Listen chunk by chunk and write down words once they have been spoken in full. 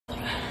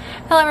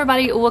Hello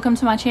everybody, welcome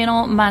to my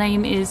channel. My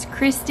name is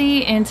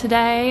Christy and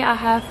today I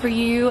have for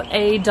you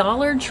a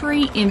Dollar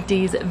Tree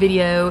Empties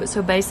video.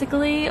 So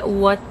basically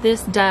what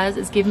this does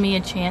is give me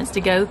a chance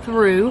to go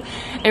through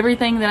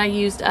everything that I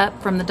used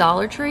up from the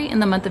Dollar Tree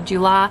in the month of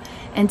July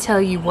and tell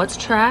you what's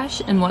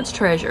trash and what's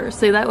treasure.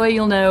 So that way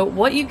you'll know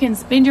what you can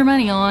spend your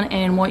money on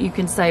and what you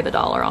can save $1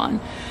 on.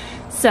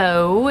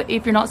 So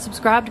if you're not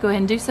subscribed, go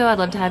ahead and do so. I'd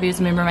love to have you as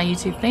a member of my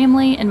YouTube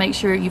family, and make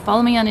sure you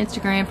follow me on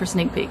Instagram for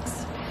sneak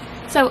peeks.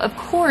 So of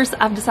course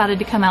I've decided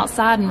to come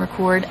outside and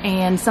record,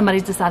 and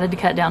somebody's decided to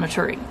cut down a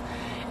tree.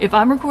 If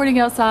I'm recording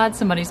outside,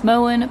 somebody's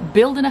mowing,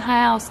 building a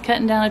house,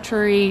 cutting down a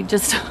tree,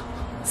 just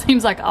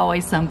seems like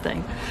always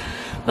something.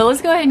 But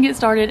let's go ahead and get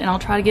started, and I'll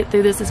try to get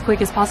through this as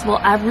quick as possible.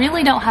 I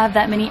really don't have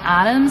that many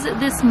items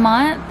this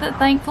month,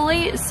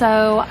 thankfully,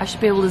 so I should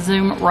be able to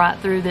zoom right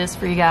through this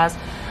for you guys.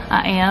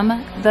 I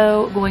am,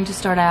 though, going to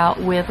start out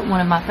with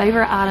one of my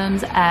favorite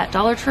items at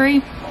Dollar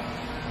Tree,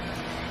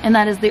 and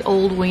that is the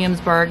Old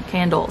Williamsburg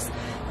candles.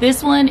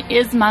 This one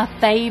is my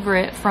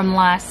favorite from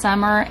last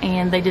summer,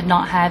 and they did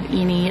not have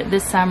any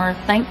this summer.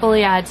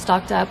 Thankfully, I had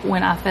stocked up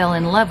when I fell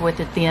in love with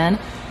it then.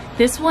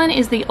 This one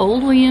is the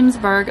Old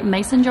Williamsburg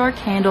Mason Jar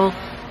Candle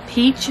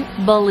Peach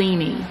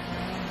Bellini.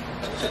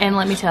 And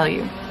let me tell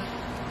you,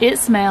 it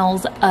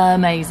smells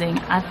amazing.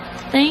 I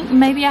think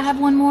maybe I have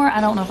one more. I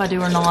don't know if I do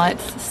or not,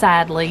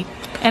 sadly.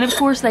 And of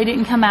course, they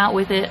didn't come out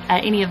with it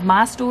at any of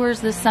my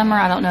stores this summer.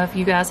 I don't know if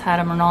you guys had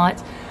them or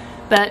not.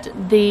 But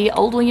the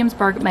Old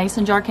Williamsburg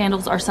Mason Jar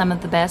candles are some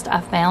of the best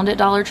I've found at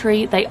Dollar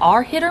Tree. They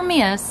are hit or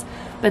miss,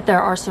 but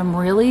there are some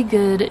really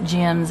good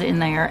gems in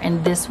there,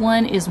 and this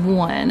one is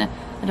one.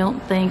 I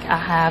don't think I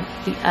have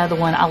the other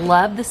one. I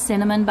love the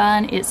cinnamon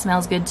bun. It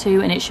smells good too,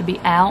 and it should be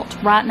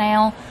out right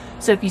now.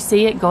 So if you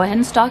see it, go ahead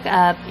and stock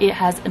up. It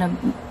has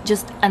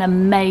just an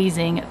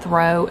amazing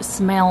throw.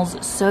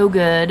 Smells so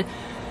good.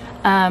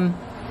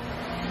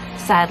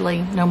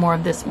 Sadly, no more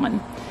of this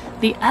one.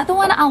 The other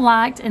one I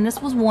liked, and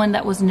this was one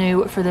that was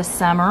new for this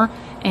summer,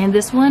 and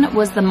this one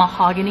was the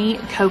Mahogany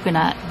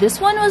Coconut. This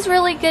one was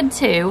really good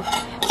too,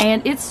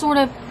 and it's sort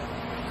of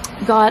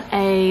got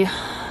a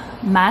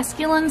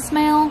masculine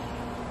smell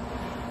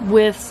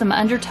with some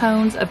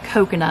undertones of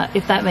coconut,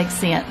 if that makes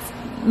sense.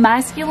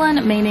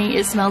 Masculine meaning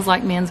it smells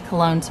like men's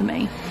cologne to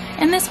me.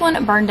 And this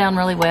one burned down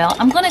really well.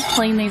 I'm going to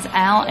clean these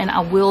out, and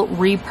I will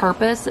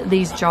repurpose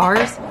these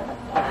jars.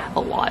 I have a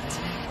lot.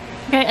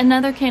 Okay,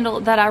 another candle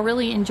that I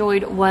really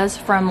enjoyed was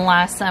from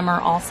last summer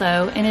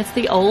also, and it's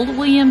the Old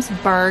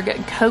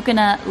Williamsburg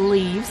Coconut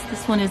Leaves.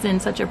 This one is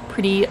in such a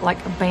pretty, like,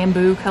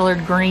 bamboo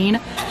colored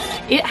green.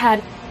 It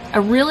had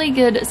a really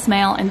good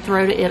smell and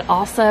throw to it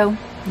also.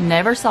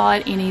 Never saw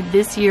it any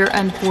this year,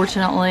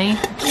 unfortunately.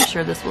 I'm pretty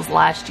sure this was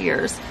last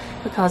year's,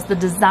 because the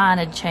design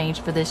had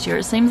changed for this year.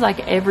 It seems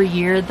like every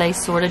year they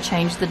sort of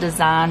change the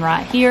design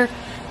right here.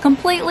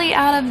 Completely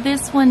out of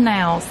this one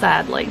now,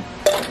 sadly.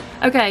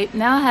 Okay,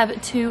 now I have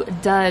two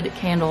dud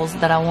candles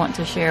that I want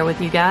to share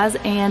with you guys,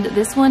 and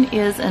this one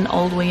is an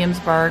Old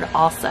Williamsburg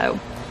also.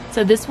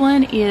 So this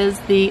one is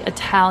the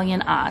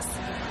Italian Ice.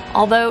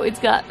 Although it's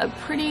got a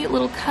pretty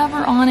little cover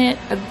on it,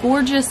 a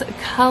gorgeous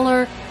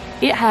color,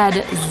 it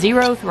had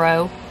zero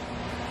throw,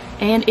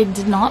 and it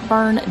did not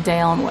burn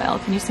down well.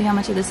 Can you see how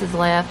much of this is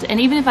left? And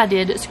even if I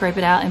did scrape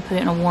it out and put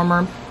it in a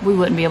warmer, we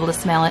wouldn't be able to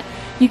smell it.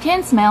 You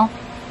can smell,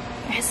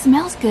 it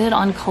smells good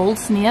on cold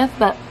sniff,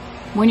 but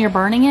when you're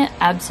burning it,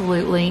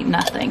 absolutely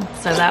nothing.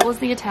 So that was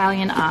the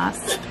Italian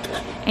Ice.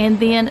 And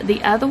then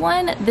the other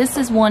one, this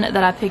is one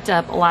that I picked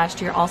up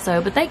last year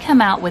also, but they come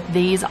out with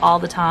these all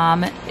the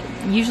time,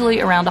 usually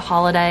around a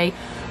holiday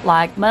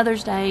like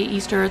Mother's Day,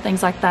 Easter,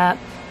 things like that.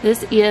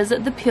 This is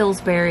the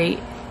Pillsbury,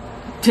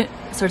 sorry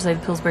to say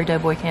the Pillsbury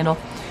Doughboy candle.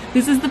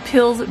 This is the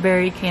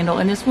Pillsbury candle,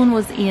 and this one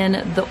was in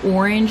the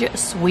orange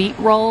sweet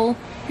roll.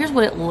 Here's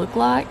what it looked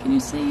like. Can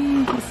you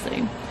see? Let's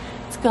see.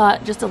 It's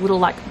got just a little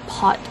like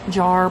pot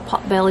jar,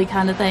 pot belly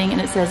kind of thing, and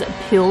it says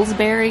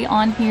Pillsbury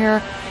on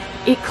here.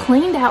 It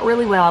cleaned out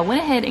really well. I went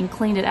ahead and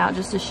cleaned it out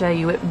just to show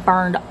you. It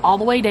burned all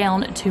the way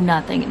down to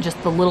nothing,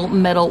 just the little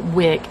metal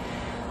wick.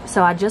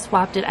 So I just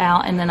wiped it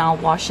out, and then I'll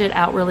wash it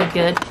out really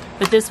good.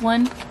 But this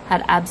one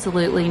had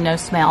absolutely no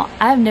smell.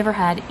 I've never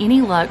had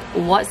any luck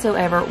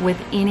whatsoever with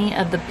any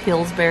of the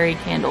Pillsbury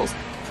candles.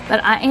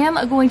 But I am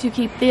going to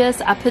keep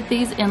this. I put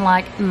these in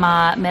like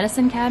my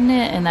medicine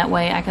cabinet, and that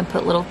way I can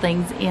put little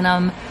things in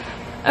them.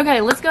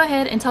 Okay, let's go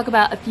ahead and talk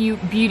about a few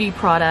beauty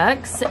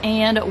products.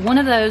 And one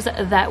of those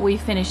that we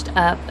finished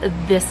up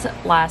this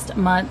last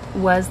month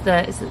was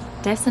the, is it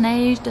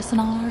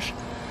Destinage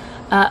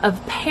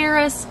of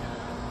Paris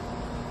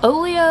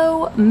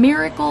Oleo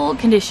Miracle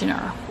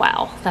Conditioner.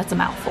 Wow, that's a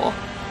mouthful.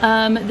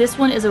 This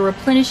one is a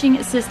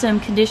replenishing system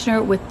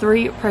conditioner with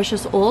 3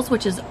 precious oils,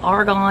 which is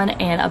argan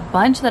and a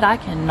bunch that I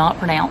cannot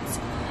pronounce.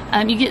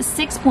 You get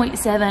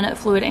 6.7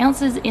 fluid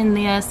ounces in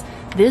this.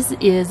 This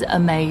is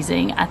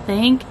amazing. I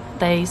think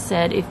they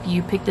said if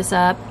you pick this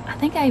up, I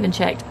think I even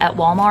checked at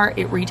Walmart,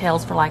 it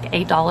retails for like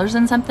 $8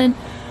 and something.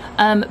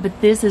 But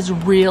this is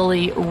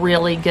really,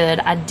 really good.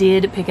 I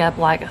did pick up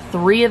like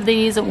 3 of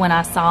these when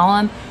I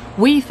saw them.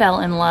 We fell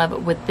in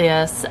love with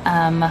this.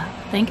 I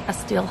think I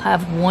still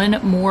have one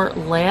more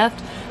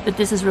left, but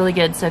this is really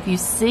good. So if you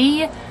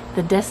see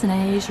the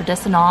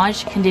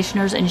Destinage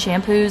conditioners and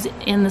shampoos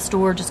in the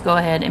store, just go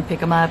ahead and pick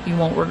them up. You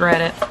won't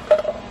regret it.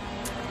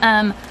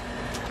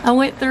 I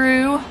went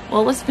through,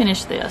 well, let's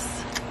finish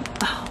this,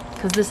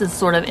 because this is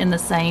sort of in the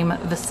same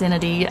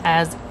vicinity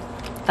as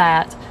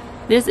that.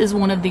 This is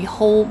one of the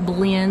Whole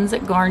Blends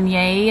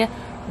Garnier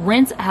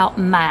rinse out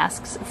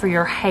masks for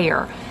your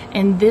hair.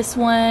 And this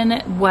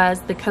one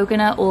was the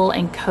coconut oil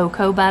and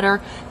cocoa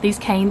butter. These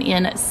came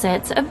in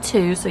sets of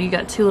 2, so you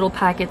got 2 little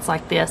packets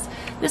like this.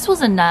 This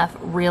was enough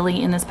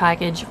really in this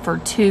package for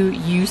 2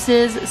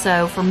 uses.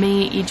 So for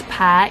me, each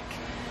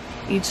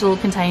little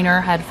container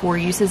had 4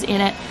 uses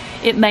in it.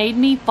 It made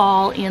me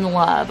fall in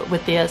love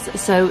with this.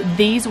 So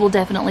these will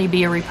definitely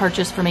be a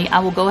repurchase for me. I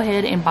will go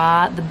ahead and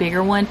buy the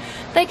bigger one.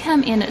 They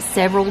come in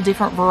several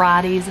different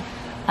varieties.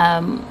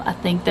 I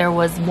think there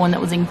was one that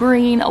was in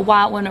green, a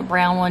white one, a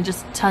brown one,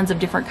 just tons of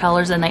different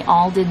colors, and they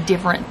all did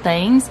different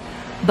things.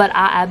 But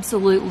I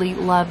absolutely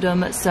loved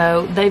them,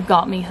 so they've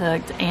got me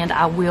hooked, and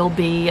I will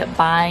be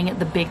buying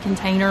the big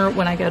container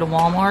when I go to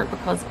Walmart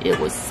because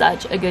it was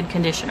such a good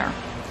conditioner.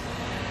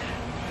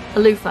 A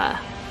loofah,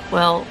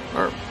 well,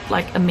 or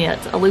like a mitt,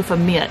 a loofah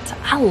mitt.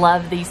 I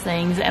love these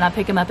things, and I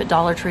pick them up at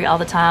Dollar Tree all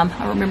the time.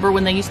 I remember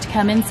when they used to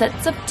come in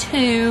sets of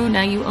 2.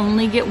 Now you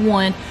only get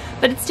 1.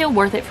 But it's still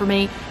worth it for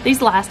me.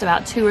 These last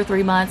about 2 or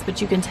 3 months,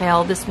 but you can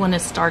tell this one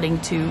is starting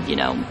to, you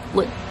know,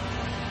 look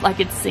like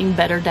it's seen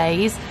better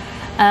days.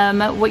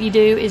 What you do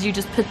is you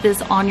just put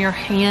this on your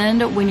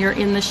hand when you're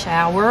in the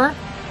shower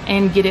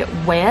and get it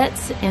wet,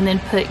 and then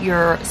put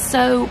your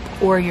soap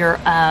or your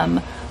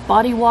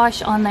body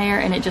wash on there,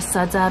 and it just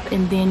suds up,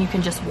 and then you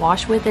can just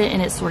wash with it,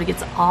 and it sort of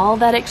gets all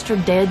that extra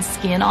dead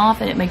skin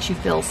off, and it makes you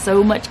feel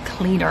so much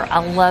cleaner. I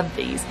love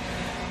these.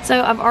 So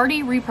I've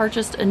already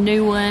repurchased a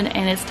new one,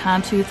 and it's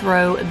time to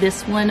throw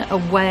this one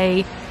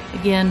away.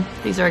 Again,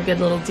 these are a good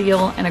little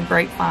deal and a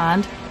great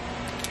find.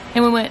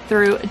 And we went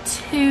through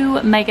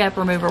 2 makeup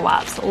remover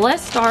wipes.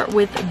 Let's start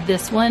with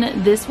this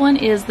one. This one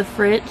is the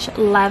Fritch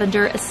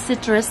Lavender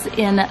Citrus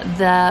in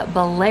the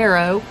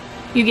Bolero.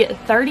 You get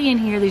 30 in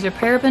here. These are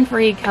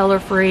paraben-free,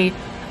 color-free.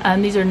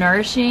 These are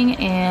nourishing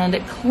and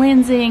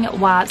cleansing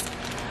wipes.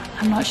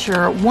 I'm not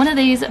sure. One of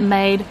these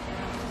made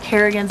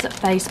Kerrigan's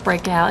face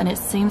breakout, and it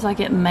seems like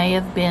it may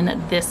have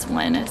been this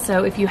one.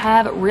 So if you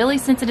have really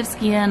sensitive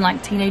skin,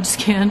 like teenage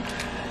skin,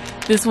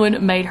 this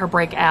one made her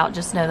break out,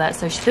 just know that.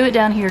 So she threw it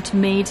down here to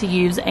me to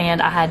use,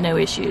 and I had no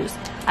issues.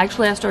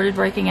 Actually, I started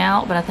breaking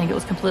out, but I think it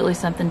was completely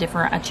something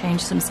different. I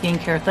changed some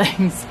skincare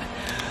things.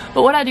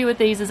 But what I do with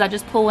these is I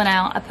just pull one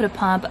out, I put a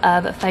pump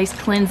of face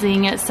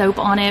cleansing soap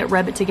on it,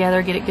 rub it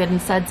together, get it good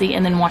and sudsy,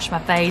 and then wash my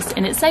face.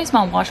 And it saves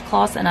my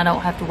washcloths, and I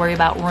don't have to worry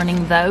about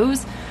running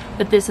those,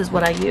 but this is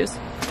what I use.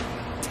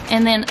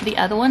 And then the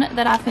other one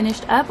that I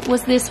finished up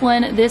was this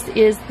one. This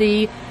is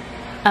the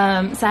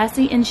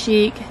Sassy and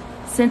Chic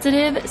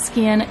Sensitive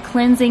Skin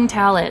Cleansing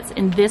Towelettes.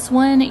 In this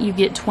one, you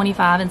get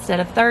 25 instead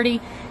of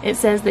 30. It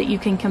says that you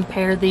can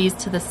compare these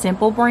to the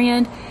Simple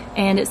brand,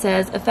 and it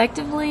says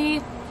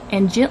effectively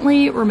and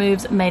gently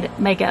removes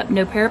makeup.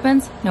 No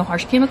parabens, no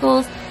harsh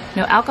chemicals,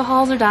 no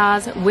alcohols or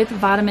dyes, with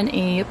vitamin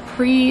E,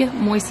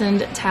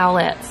 pre-moistened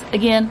towelettes.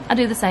 Again, I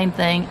do the same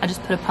thing. I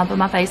just put a pump of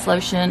my face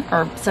lotion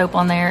or soap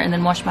on there and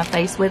then wash my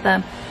face with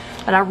them.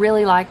 But I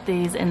really like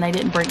these, and they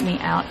didn't break me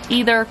out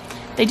either.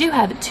 They do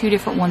have 2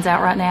 different ones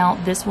out right now.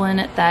 This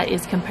one that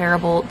is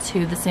comparable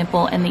to the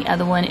Simple, and the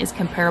other one is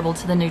comparable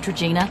to the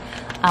Neutrogena.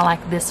 I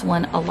like this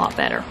one a lot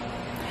better.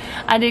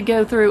 I did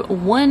go through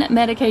 1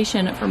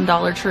 medication from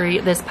Dollar Tree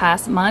this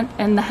past month,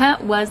 and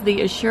that was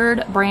the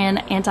Assured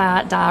brand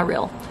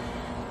Anti-Diarrheal.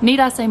 Need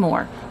I say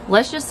more?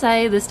 Let's just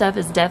say this stuff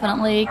is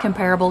definitely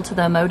comparable to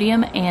the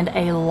Imodium and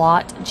a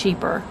lot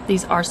cheaper.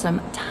 These are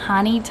some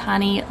tiny,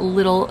 tiny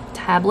little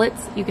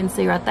tablets. You can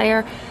see right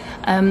there.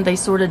 They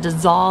sort of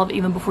dissolve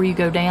even before you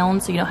go down,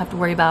 so you don't have to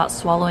worry about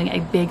swallowing a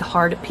big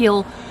hard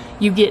pill.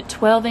 You get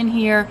 12 in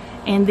here,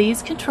 and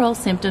these control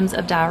symptoms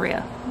of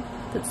diarrhea.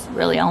 That's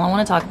really all I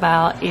want to talk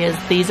about, is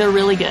these are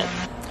really good.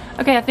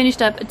 Okay, I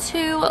finished up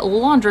 2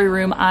 laundry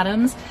room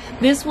items.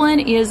 This one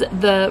is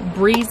the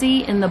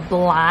Breezy in the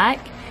black,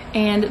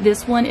 and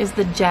this one is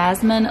the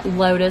Jasmine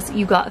Lotus.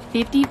 You got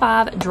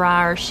 55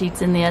 dryer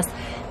sheets in this.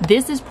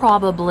 This is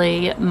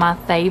probably my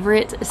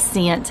favorite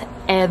scent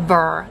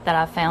ever that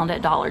I found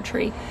at Dollar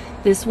Tree.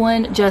 This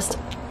one, just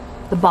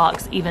the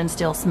box even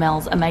still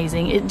smells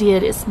amazing. It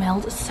did. It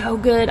smelled so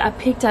good. I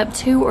picked up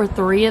 2 or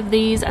 3 of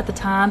these at the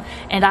time,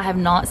 and I have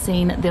not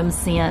seen them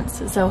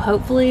since. So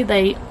hopefully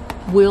they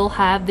will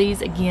have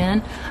these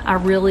again. I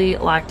really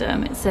liked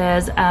them. It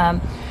says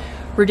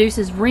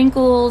reduces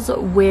wrinkles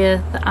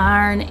with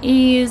iron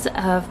ease,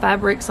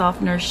 fabric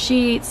softener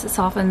sheets,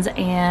 softens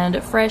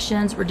and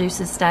freshens,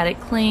 reduces static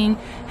cling,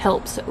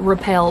 helps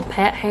repel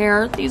pet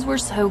hair. These were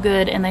so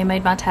good, and they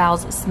made my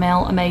towels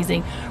smell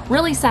amazing.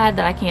 Really sad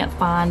that I can't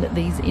find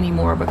these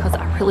anymore because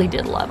I really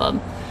did love them.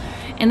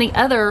 And the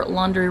other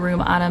laundry room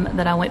item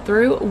that I went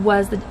through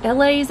was the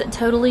LA's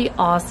Totally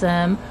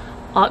Awesome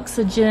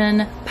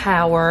Oxygen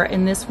Power,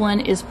 and this one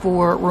is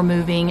for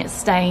removing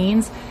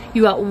stains.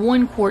 You got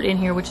 1 quart in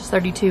here, which is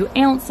 32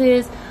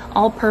 ounces.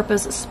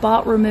 All-purpose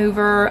spot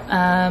remover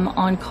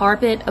on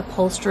carpet,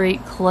 upholstery,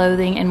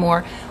 clothing, and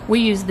more. We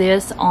use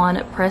this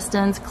on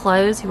Preston's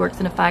clothes. He works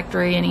in a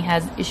factory and he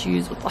has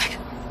issues with like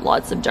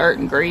lots of dirt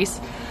and grease.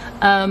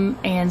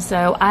 And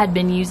so I had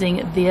been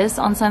using this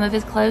on some of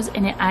his clothes,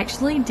 and it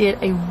actually did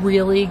a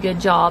really good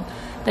job.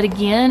 But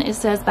again, it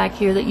says back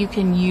here that you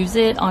can use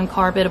it on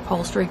carpet,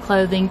 upholstery,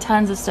 clothing,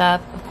 tons of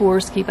stuff. Of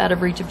course, keep out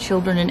of reach of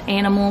children and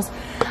animals.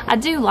 I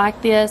do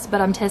like this,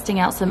 but I'm testing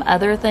out some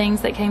other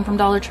things that came from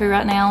Dollar Tree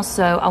right now,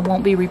 so I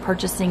won't be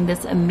repurchasing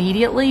this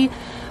immediately.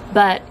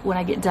 But when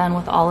I get done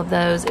with all of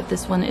those, if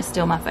this one is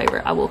still my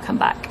favorite, I will come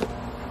back.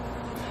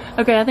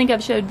 Okay, I think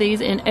I've showed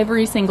these in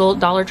every single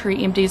Dollar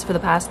Tree Empties for the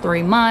past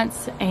 3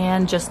 months,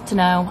 and just to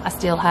know, I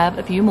still have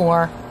a few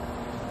more.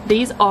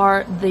 These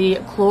are the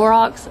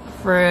Clorox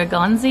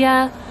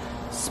Fragranza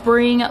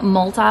Spring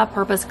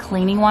Multi-Purpose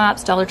Cleaning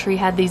Wipes. Dollar Tree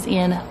had these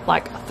in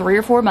like 3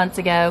 or 4 months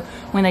ago.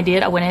 When they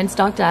did, I went ahead and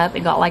stocked up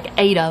and got like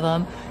 8 of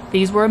them.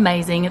 These were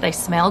amazing. They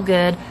smell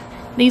good.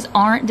 These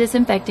aren't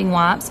disinfecting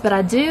wipes, but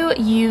I do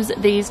use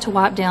these to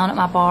wipe down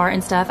my bar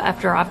and stuff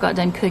after I've got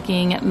done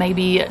cooking.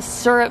 Maybe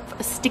syrup,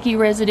 sticky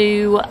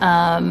residue.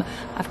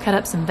 I've cut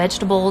up some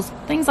vegetables,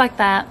 things like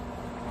that.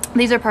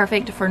 These are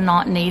perfect for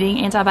not needing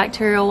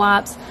antibacterial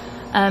wipes.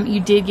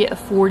 You did get a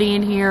 40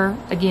 in here.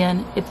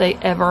 Again, if they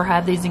ever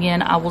have these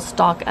again, I will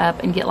stock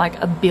up and get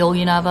like a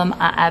billion of them.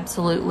 I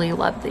absolutely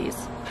love these.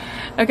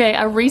 Okay,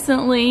 I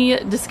recently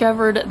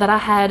discovered that I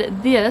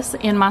had this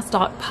in my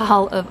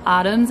stockpile of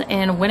items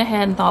and went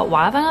ahead and thought,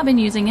 why have I not been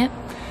using it?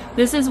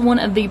 This is one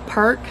of the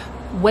Perk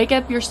Wake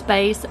Up Your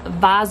Space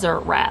visor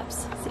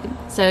wraps.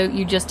 So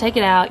you just take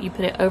it out, you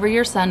put it over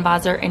your sun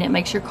visor, and it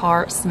makes your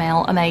car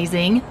smell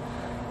amazing.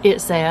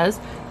 It says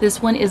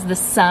this one is the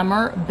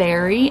Summer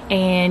Berry,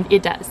 and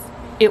it does.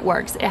 It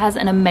works. It has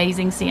an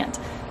amazing scent.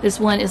 This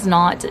one is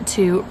not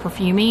too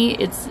perfumey.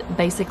 It's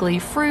basically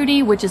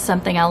fruity, which is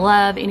something I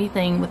love.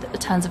 Anything with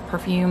tons of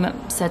perfume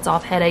sets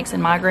off headaches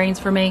and migraines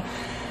for me.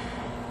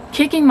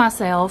 Kicking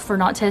myself for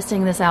not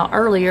testing this out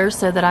earlier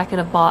so that I could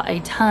have bought a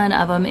ton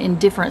of them in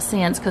different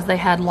scents because they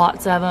had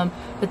lots of them.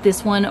 But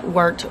this one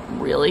worked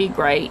really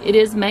great. It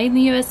is made in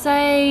the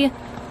USA.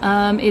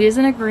 It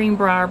isn't a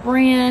Greenbrier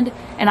brand,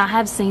 and I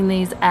have seen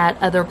these at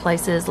other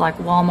places like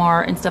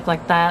Walmart and stuff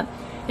like that.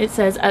 It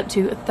says up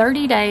to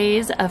 30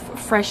 days of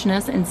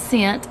freshness and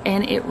scent,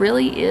 and it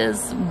really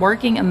is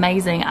working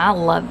amazing. I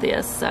love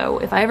this, so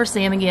if I ever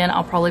see them again,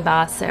 I'll probably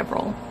buy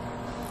several.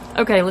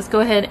 Okay, let's go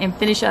ahead and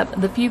finish up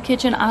the few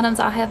kitchen items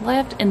I have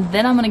left, and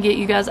then I'm going to get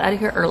you guys out of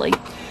here early.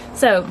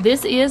 So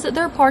this is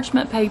their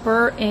parchment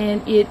paper,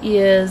 and it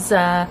is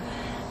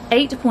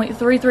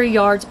 8.33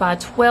 yards by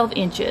 12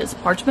 inches.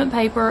 Parchment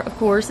paper, of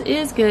course,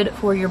 is good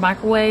for your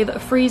microwave,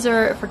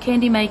 freezer, for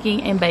candy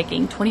making and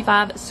baking.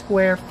 25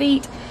 square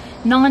feet,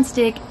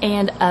 non-stick,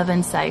 and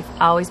oven safe.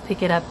 I always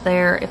pick it up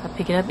there. If I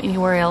pick it up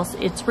anywhere else,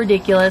 it's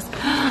ridiculous.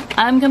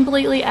 I'm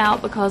completely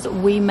out because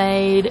we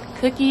made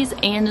cookies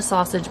and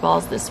sausage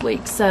balls this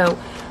week. So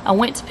I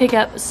went to pick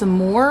up some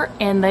more,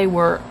 and they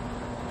were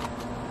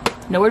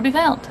nowhere to be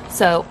found.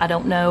 So I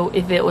don't know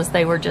if it was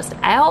they were just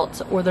out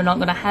or they're not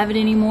going to have it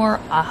anymore.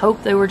 I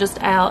hope they were just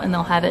out and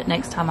they'll have it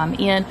next time I'm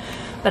in.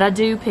 But I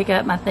do pick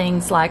up my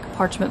things like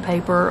parchment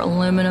paper,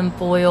 aluminum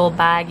foil,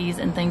 baggies,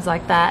 and things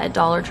like that at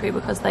Dollar Tree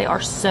because they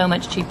are so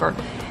much cheaper.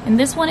 And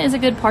this one is a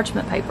good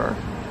parchment paper.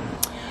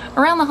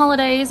 Around the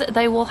holidays,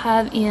 they will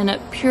have in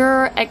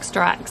pure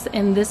extracts,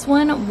 and this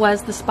one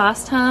was the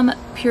Spice Time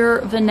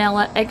Pure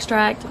Vanilla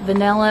Extract,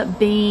 vanilla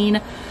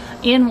bean,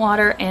 in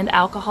water and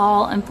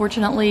alcohol,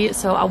 unfortunately,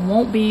 so I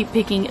won't be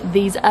picking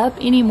these up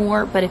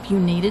anymore. But if you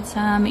needed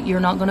some, you're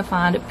not going to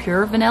find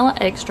pure vanilla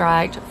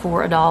extract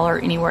for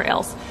 $1 anywhere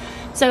else.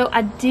 So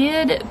I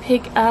did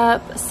pick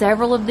up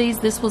several of these.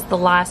 This was the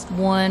last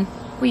one.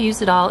 We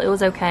used it all. It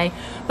was okay.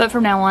 But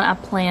from now on, I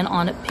plan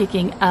on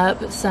picking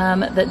up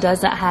some that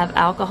doesn't have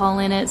alcohol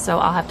in it. So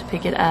I'll have to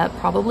pick it up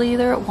probably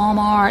either at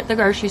Walmart, the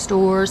grocery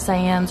store,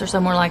 Sam's, or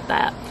somewhere like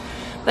that.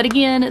 But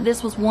again,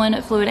 this was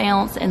 1 fluid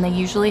ounce, and they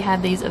usually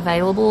have these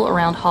available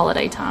around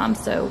holiday time.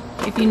 So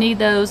if you need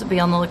those,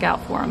 be on the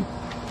lookout for them.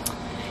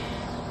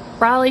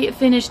 Riley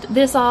finished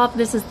this off.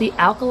 This is the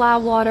alkali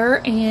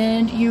water,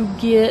 and you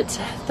get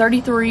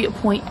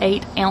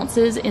 33.8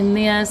 ounces in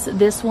this.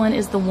 This one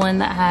is the one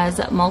that has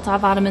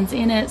multivitamins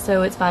in it.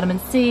 So it's vitamin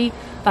C,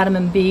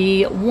 vitamin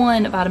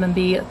B1, vitamin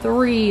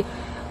B3,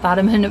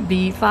 vitamin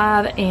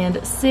B5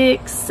 and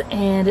 6,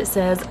 and it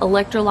says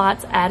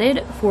electrolytes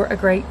added for a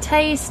great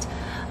taste,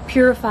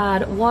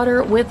 purified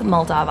water with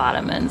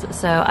multivitamins.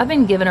 So I've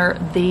been giving her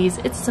these.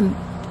 It's some,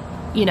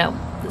 you know,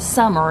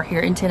 summer here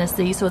in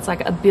Tennessee, so it's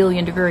like a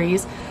billion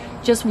degrees.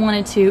 Just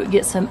wanted to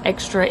get some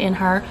extra in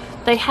her.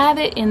 They have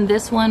it in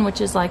this one,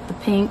 which is like the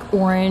pink,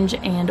 orange,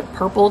 and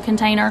purple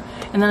container,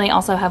 and then they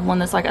also have one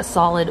that's like a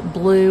solid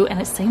blue, and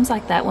it seems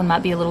like that one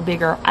might be a little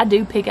bigger. I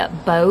do pick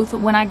up both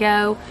when I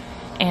go,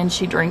 and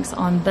she drinks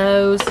on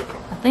those.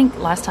 I think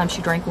last time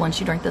she drank one,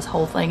 she drank this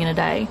whole thing in a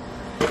day.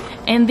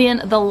 And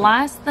then the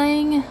last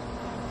thing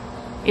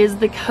is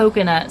the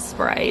coconut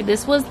spray.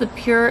 This was the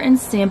Pure and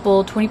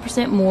Simple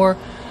 20% more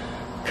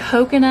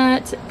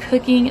coconut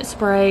cooking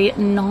spray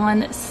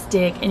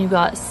non-stick, and you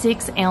got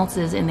 6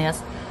 ounces in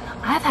this.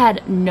 I've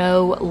had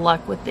no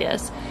luck with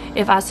this.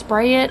 If I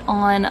spray it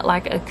on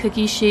like a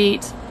cookie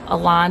sheet, a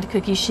lined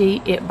cookie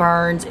sheet, it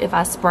burns. If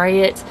I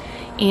spray it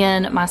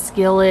in my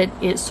skillet,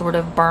 it sort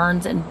of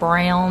burns and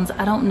browns.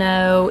 I don't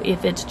know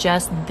if it's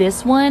just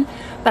this one,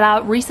 but I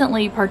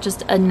recently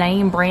purchased a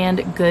name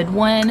brand good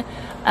one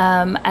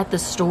at the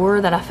store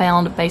that I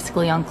found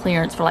basically on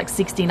clearance for like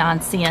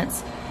 69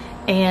 cents.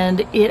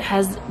 And it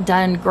has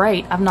done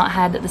great. I've not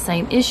had the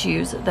same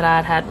issues that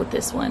I'd had with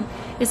this one.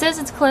 It says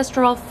it's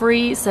cholesterol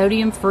free,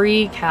 sodium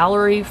free,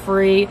 calorie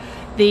free.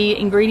 The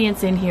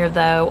ingredients in here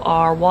though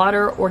are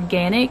water,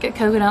 organic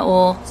coconut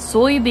oil,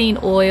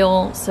 soybean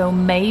oil, so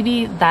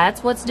maybe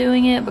that's what's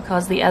doing it,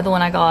 because the other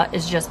one I got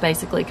is just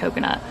basically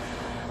coconut.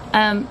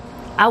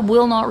 I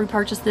will not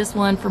repurchase this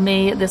one. For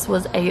me, this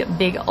was a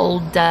big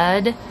old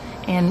dud,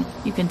 and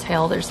you can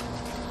tell there's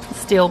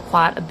still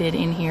quite a bit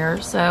in here,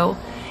 so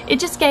it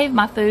just gave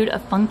my food a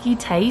funky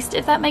taste,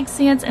 if that makes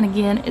sense. And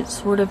again, it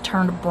sort of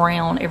turned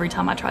brown every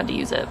time I tried to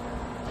use it.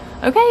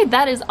 Okay,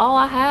 that is all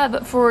I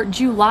have for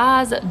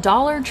July's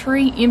Dollar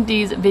Tree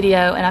Empties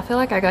video, and I feel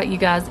like I got you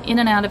guys in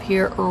and out of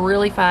here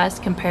really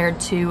fast compared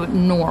to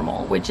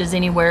normal, which is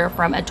anywhere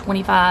from a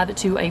 25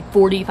 to a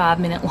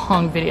 45-minute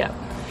long video.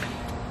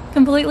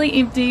 Completely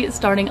empty,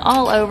 starting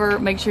all over.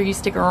 Make sure you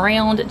stick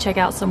around, check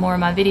out some more of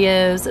my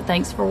videos.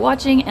 Thanks for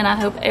watching, and I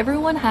hope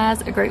everyone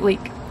has a great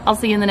week. I'll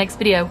see you in the next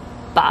video.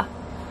 Bye.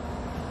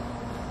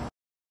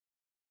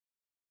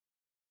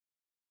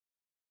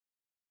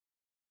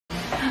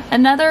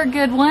 Another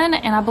good one,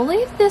 and I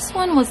believe this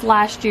one was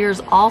last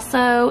year's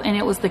also, and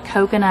it was the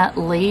coconut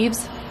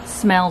leaves.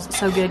 Smells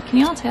so good. Can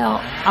y'all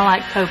tell I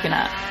like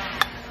coconut?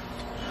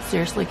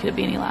 Seriously, could it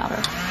be any louder?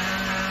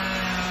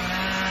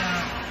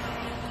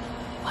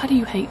 Why do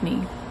you hate me?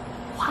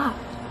 Why?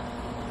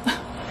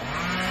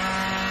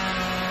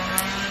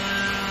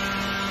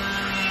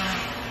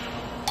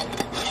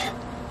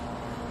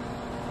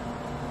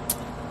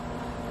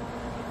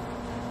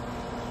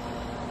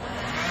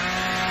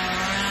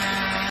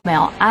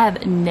 Now, I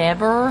have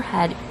never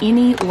had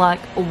any luck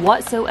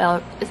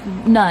whatsoever.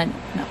 None.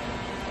 No.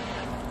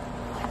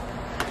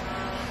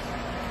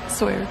 I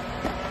swear.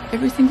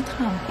 Every single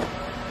time.